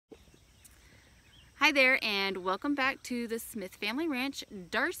Hi there, and welcome back to the Smith Family Ranch.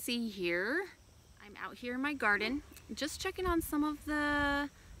 Darcy here. I'm out here in my garden just checking on some of the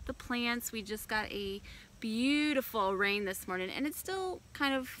plants. We just got a beautiful rain this morning and it's still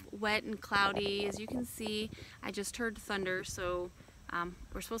kind of wet and cloudy. As you can see, I just heard thunder, so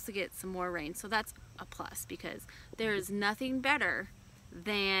we're supposed to get some more rain, so that's a plus because there is nothing better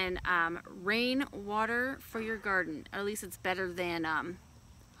than rain water for your garden, or at least it's better than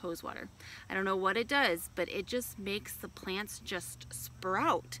hose water. I don't know what it does, but it just makes the plants just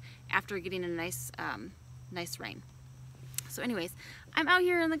sprout after getting a nice rain. So anyways, I'm out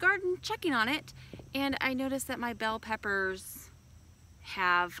here in the garden checking on it, and I noticed that my bell peppers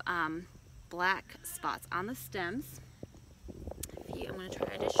have black spots on the stems. I'm going to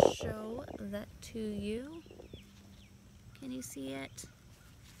try to show that to you. Can you see it?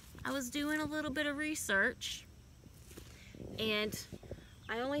 I was doing a little bit of research, and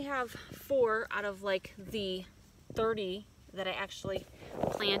I only have 4 out of like the 30 that I actually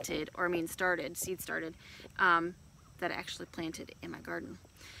planted, or I mean seed started, that I actually planted in my garden.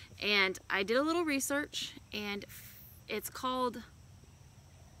 And I did a little research, and it's called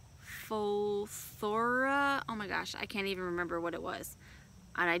phytophthora. Oh my gosh, I can't even remember what it was.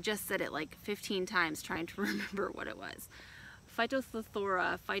 And I just said it like 15 times trying to remember what it was.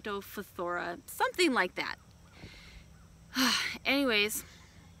 Phytophthora, something like that. Anyways,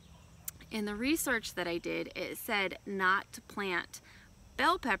 in the research that I did, it said not to plant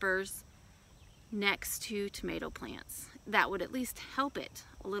bell peppers next to tomato plants. That would at least help it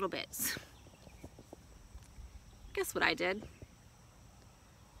a little bit. Guess what I did?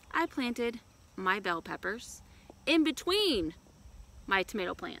 I planted my bell peppers in between my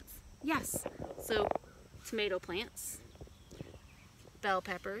tomato plants. Yes, so tomato plants, bell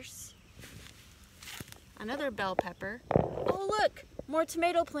peppers, another bell pepper. Oh look, more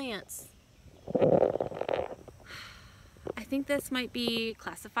tomato plants. I think this might be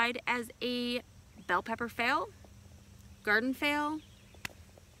classified as a bell pepper fail, garden fail.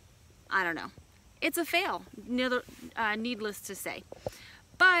 I don't know. It's a fail, needless to say.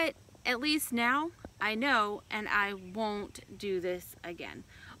 But at least now I know, and I won't do this again.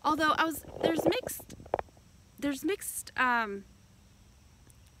 Although there's mixed I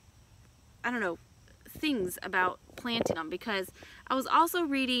don't know, things about planting them, because I was also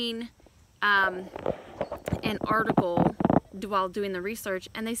reading an article while doing the research,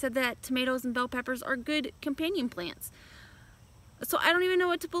 and they said that tomatoes and bell peppers are good companion plants. So I don't even know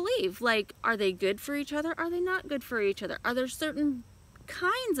what to believe. Like, are they good for each other? Are they not good for each other? Are there certain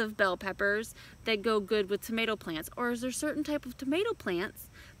kinds of bell peppers that go good with tomato plants, or is there certain type of tomato plants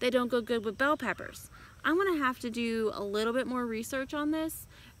that don't go good with bell peppers? I'm gonna have to do a little bit more research on this,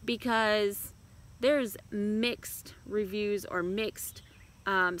 because there's mixed reviews or mixed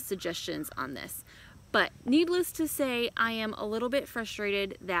suggestions on this. But needless to say, I am a little bit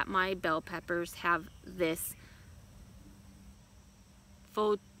frustrated that my bell peppers have this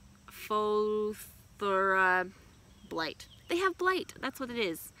phytophthora blight. They have blight, that's what it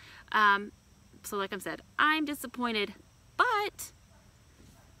is. So like I said, I'm disappointed, but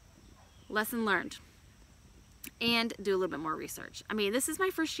lesson learned. And do a little bit more research. I mean, this is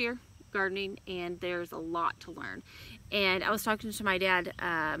my first year gardening, and there's a lot to learn. And I was talking to my dad,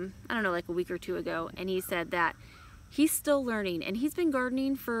 I don't know, like a week or 2 ago, and he said that he's still learning, and he's been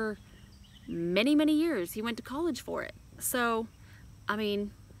gardening for many, many years. He went to college for it. So, I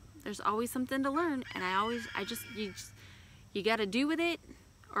mean, there's always something to learn, and you got to do with it,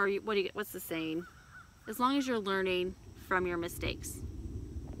 or what's the saying? As long as you're learning from your mistakes.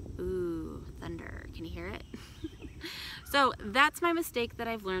 Ooh, thunder. Can you hear it? So that's my mistake that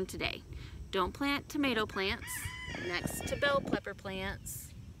I've learned today. Don't plant tomato plants next to bell pepper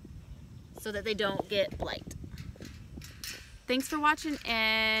plants so that they don't get blight. Thanks for watching,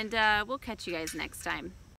 and we'll catch you guys next time.